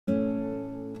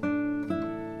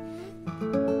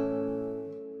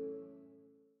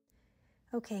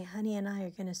Okay, honey and I are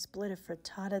going to split a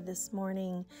frittata this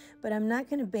morning, but I'm not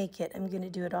going to bake it. I'm going to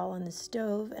do it all on the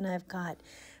stove, and I've got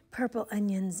purple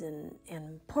onions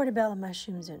and portobello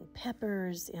mushrooms and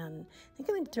peppers, and I think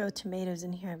I'm going to throw tomatoes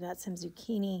in here. I've got some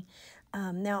zucchini.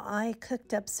 Now I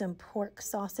cooked up some pork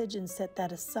sausage and set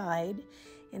that aside,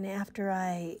 and after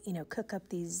I, cook up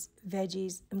these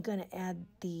veggies, I'm going to add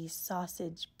the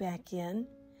sausage back in.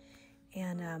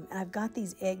 And I've got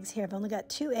these eggs here. I've only got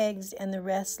 2 eggs and the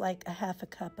rest like a half a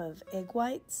cup of egg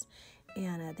whites.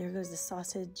 And there goes the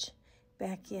sausage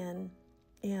back in.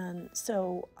 And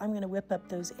so I'm going to whip up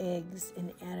those eggs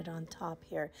and add it on top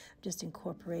here. I'm just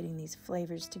incorporating these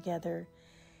flavors together.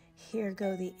 Here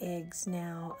go the eggs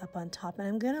now up on top. And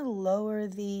I'm going to lower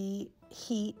the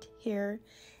heat here.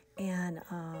 And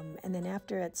then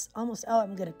after it's almost,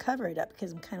 I'm going to cover it up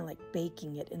because I'm kind of like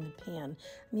baking it in the pan.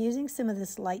 I'm using some of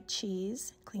this light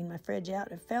cheese. Cleaned my fridge out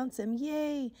and found some.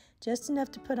 Yay! Just enough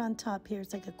to put on top here.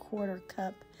 It's like a 1/4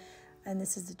 cup. And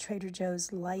this is the Trader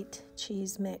Joe's light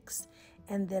cheese mix.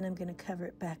 And then I'm going to cover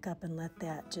it back up and let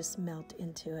that just melt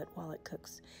into it while it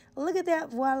cooks. Look at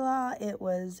that. Voila! It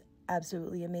was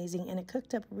absolutely amazing. And it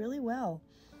cooked up really well.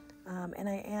 And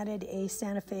I added a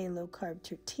Santa Fe low-carb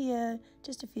tortilla,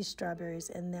 just a few strawberries,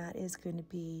 and that is going to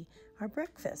be our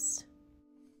breakfast.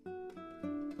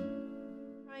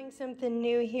 Trying something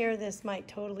new here. This might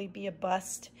totally be a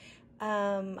bust.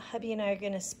 Hubby and I are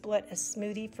going to split a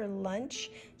smoothie for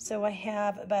lunch. So I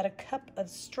have about a cup of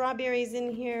strawberries in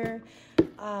here.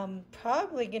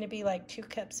 Probably going to be like 2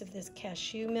 cups of this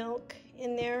cashew milk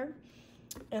in there.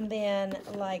 And then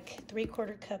like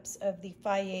 3/4 cups of the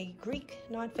Fage Greek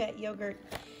non-fat yogurt.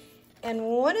 And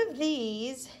one of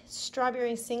these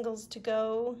strawberry singles to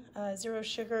go, 0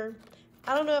 sugar.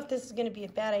 I don't know if this is going to be a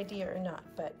bad idea or not,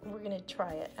 but we're going to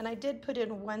try it. And I did put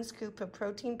in 1 scoop of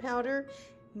protein powder.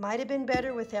 Might have been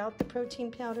better without the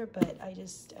protein powder, but I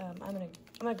just, I'm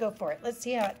gonna go for it. Let's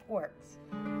see how it works.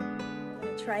 I'm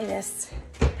gonna try this.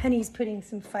 Honey's putting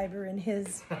some fiber in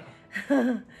his.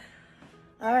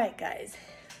 All right, guys.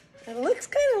 It looks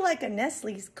kind of like a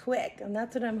Nestle's Quick, and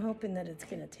that's what I'm hoping that it's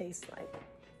going to taste like.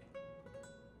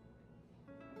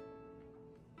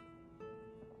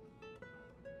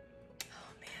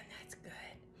 Oh, man, that's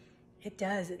good. It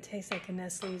does. It tastes like a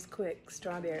Nestle's Quick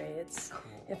strawberry. It's,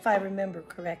 if I remember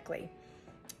correctly.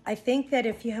 I think that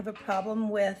if you have a problem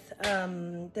with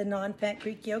the non-fat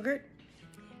Greek yogurt,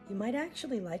 you might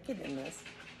actually like it in this.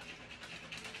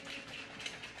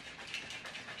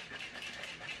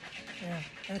 Yeah,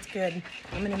 that's good.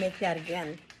 I'm going to make that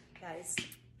again. Guys,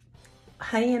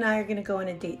 Honey and I are going to go on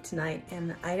a date tonight,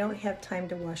 and I don't have time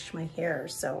to wash my hair,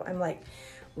 so I'm like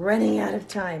running out of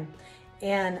time.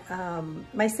 And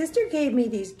my sister gave me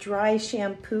these dry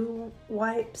shampoo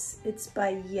wipes. It's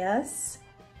by Yes.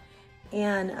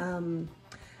 And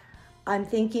I'm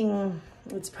thinking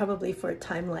it's probably for a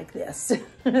time like this.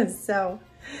 So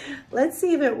let's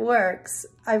see if it works.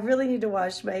 I really need to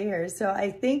wash my hair. So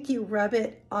I think you rub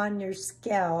it on your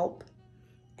scalp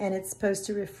and it's supposed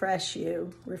to refresh your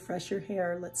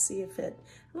hair. Let's see if it,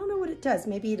 I don't know what it does.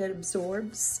 Maybe it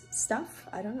absorbs stuff.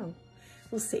 I don't know.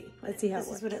 We'll see. Let's see how it works.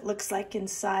 This is what it looks like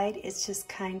inside. It's just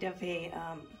kind of a,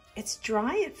 it's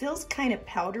dry. It feels kind of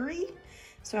powdery.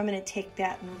 So I'm going to take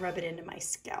that and rub it into my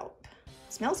scalp.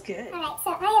 It smells good. All right,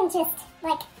 so I am just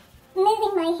like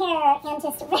moving my hair and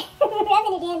just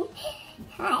rubbing it in.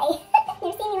 Hi.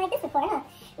 You've seen me like this before, huh?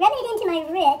 Rubbing it into my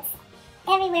roots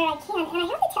everywhere I can. And I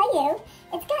have to tell you,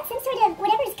 it's got some sort of,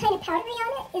 whatever's kind of powdery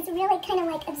on it is really kind of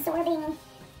like absorbing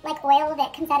like oil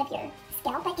that comes out of your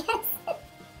scalp, I guess.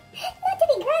 Not to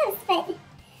be gross, but,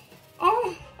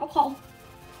 okay.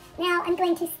 Now I'm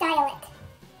going to style it.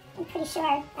 I'm pretty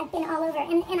sure I've been all over.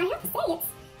 And I have to say,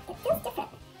 it feels different.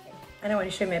 I don't want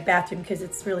to show you my bathroom because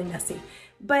it's really messy.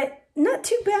 But not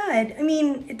too bad. I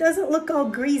mean, it doesn't look all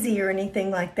greasy or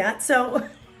anything like that. So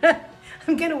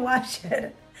I'm going to wash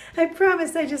it. I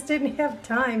promise I just didn't have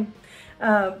time.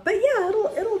 But yeah,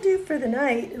 it'll do for the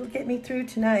night. It'll get me through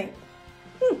tonight.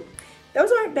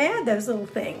 Those aren't bad, those little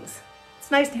things. It's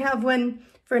nice to have one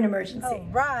for an emergency. All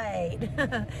right.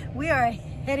 We are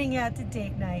heading out to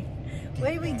date night.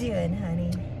 What are we doing,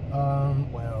 honey?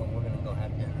 Well, we're gonna go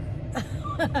have dinner.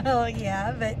 Oh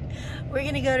yeah, but we're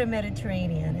gonna go to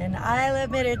Mediterranean, and I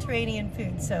love Mediterranean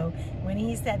food. So when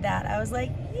he said that, I was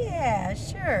like, yeah,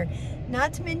 sure.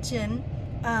 Not to mention,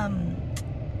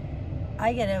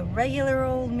 I get a regular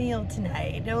old meal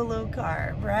tonight, no low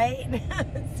carb, right?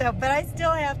 So, but I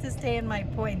still have to stay in my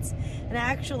points, and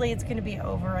actually it's gonna be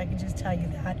over. I can just tell you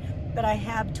that. But I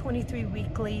have 23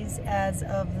 weeklies as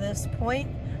of this point.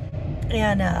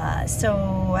 And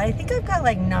so I think I've got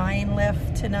like 9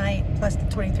 left tonight, plus the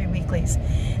 23 weeklies.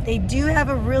 They do have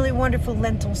a really wonderful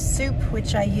lentil soup,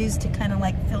 which I use to kind of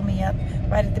like fill me up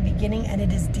right at the beginning, and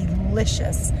it is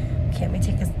delicious. Okay, let me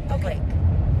take a break.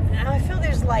 Now I feel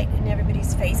there's light in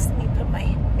everybody's face. Let me put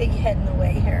my big head in the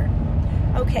way here.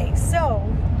 Okay, so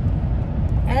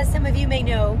as some of you may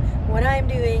know, what I'm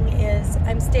doing is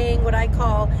I'm staying what I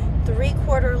call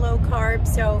 3/4 low carb.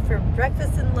 So for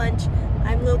breakfast and lunch,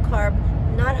 I'm low carb,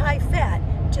 not high fat,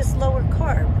 just lower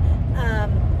carb.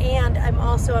 And I'm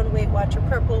also on Weight Watcher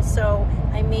Purple, so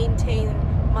I maintain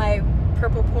my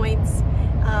purple points.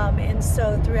 And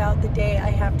so throughout the day, I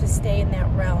have to stay in that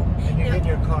realm. And you're getting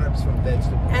your carbs from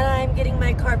vegetables. And I'm getting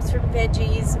my carbs from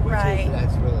veggies, right?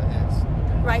 That's really nice.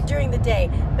 Right, during the day.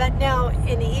 But now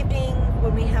in the evening,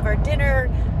 when we have our dinner,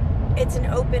 it's an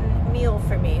open meal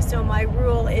for me. So my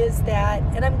rule is that,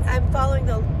 and I'm following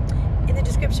in the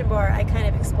description bar, I kind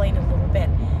of explained a little bit,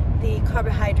 the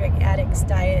Carbohydrate Addicts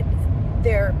Diet,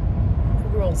 their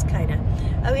rules kind of.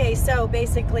 Okay, so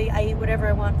basically I eat whatever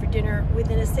I want for dinner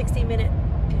within a 60-minute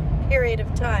period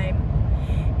of time.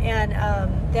 And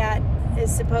that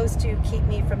is supposed to keep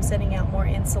me from sending out more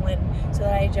insulin so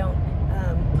that I don't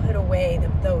put away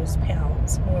those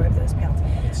pounds, more of those pounds.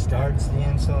 It starts the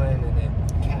insulin and it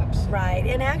caps it. Right,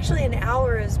 and actually an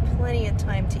hour is plenty of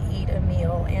time to eat a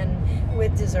meal, and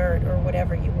with dessert or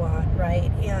whatever you want,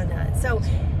 right? And so,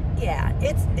 yeah,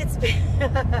 it's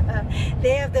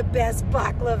they have the best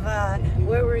baklava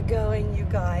where we're going, you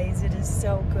guys. It is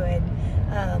so good.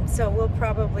 So we'll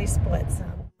probably split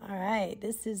some. All right,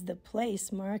 this is the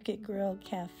place, Market Grill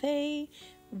Cafe.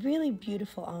 Really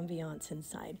beautiful ambiance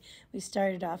inside. We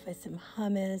started off with some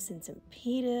hummus and some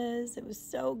pitas. It was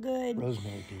so good.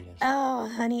 Rosemary pitas. Oh,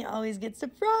 honey always gets a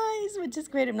prize, which is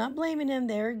great. I'm not blaming him.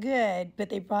 They're good, but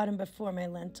they brought them before my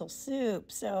lentil soup,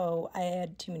 so I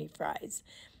had too many fries.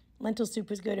 Lentil soup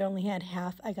was good. I only had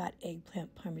half. I got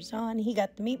eggplant parmesan. He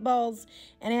got the meatballs,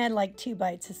 and I had like 2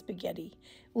 bites of spaghetti.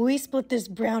 We split this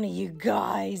brownie, you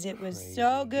guys. It was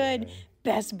so good.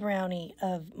 Best brownie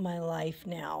of my life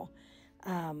now.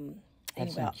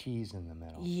 Had some cheese in the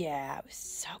middle. Yeah, it was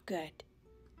so good.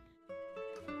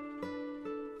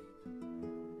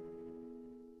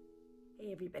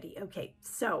 Hey everybody. Okay,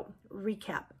 so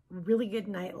recap. Really good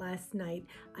night last night.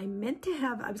 I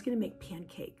was going to make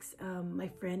pancakes. My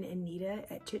friend Anita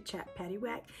at Chit Chat Patty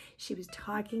Whack, she was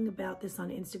talking about this on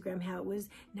Instagram, how it was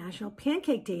National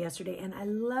Pancake Day yesterday, and I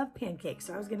love pancakes,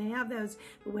 so I was going to have those.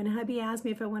 But when hubby asked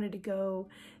me if I wanted to go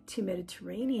to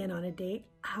Mediterranean on a date,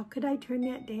 how could I turn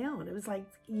that down? It was like,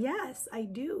 yes, I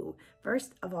do.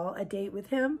 First of all, a date with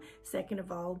him. Second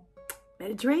of all,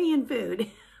 Mediterranean food.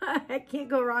 I can't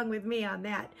go wrong with me on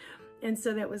that. And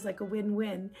so that was like a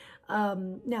win-win.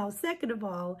 Now, second of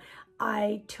all,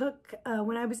 I took,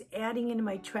 when I was adding into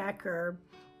my tracker,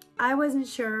 I wasn't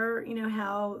sure,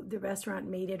 how the restaurant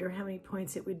made it or how many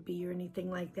points it would be or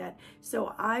anything like that.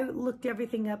 So I looked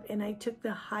everything up and I took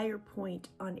the higher point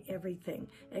on everything.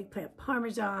 Eggplant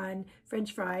parmesan,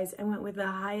 French fries. I went with the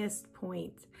highest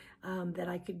point that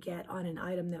I could get on an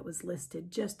item that was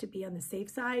listed, just to be on the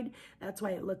safe side. That's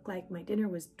why it looked like my dinner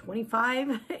was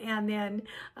 25 and then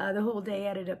the whole day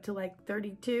added up to like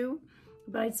 32.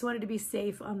 But I just wanted to be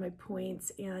safe on my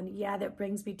points, and yeah, that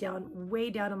brings me down, way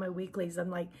down on my weeklies.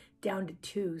 I'm like down to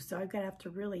 2, so I'm gonna have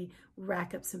to really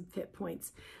rack up some fit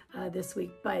points this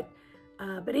week. But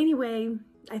anyway,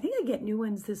 I think I get new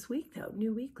ones this week though,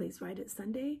 new weeklies, right, at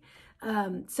Sunday.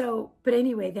 But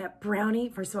anyway, that brownie,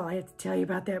 first of all, I have to tell you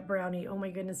about that brownie. Oh my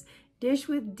goodness. Dish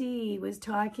with D was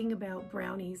talking about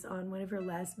brownies on one of her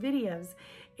last videos,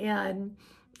 and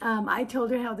I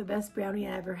told her how the best brownie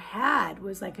I ever had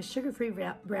was like a sugar-free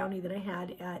brownie that I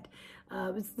had at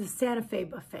it was the Santa Fe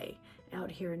buffet out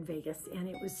here in Vegas, and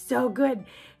it was so good.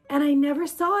 And I never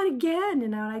saw it again.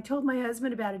 And I told my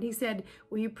husband about it. He said,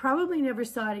 well, you probably never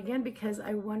saw it again because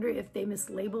I wonder if they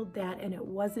mislabeled that and it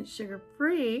wasn't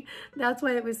sugar-free. That's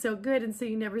why it was so good. And so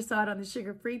you never saw it on the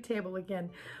sugar-free table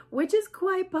again, which is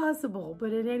quite possible.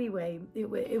 But anyway, it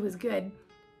was good.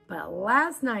 But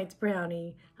last night's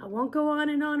brownie, I won't go on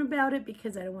and on about it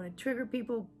because I don't want to trigger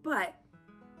people, but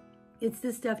it's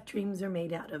the stuff dreams are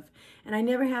made out of. And I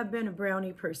never have been a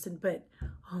brownie person, but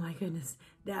oh my goodness,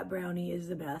 that brownie is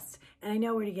the best. And I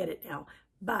know where to get it now,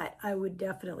 but I would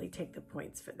definitely take the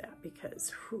points for that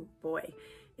because, whew, boy,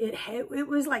 it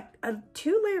was like a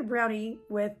 2-layer brownie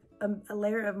with a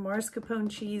layer of mascarpone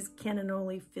cheese,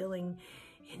 cannelloni filling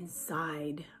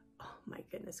inside. Oh my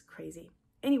goodness, crazy.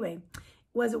 Anyway,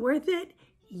 was it worth it?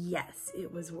 Yes,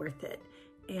 it was worth it.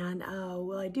 And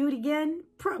will I do it again?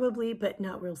 Probably, but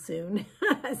not real soon.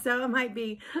 So it might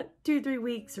be 2-3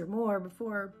 weeks or more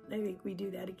before I think we do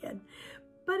that again.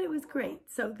 But it was great.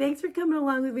 So thanks for coming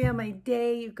along with me on my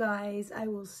day, you guys. I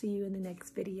will see you in the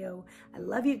next video. I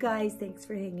love you guys. Thanks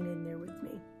for hanging in there with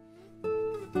me.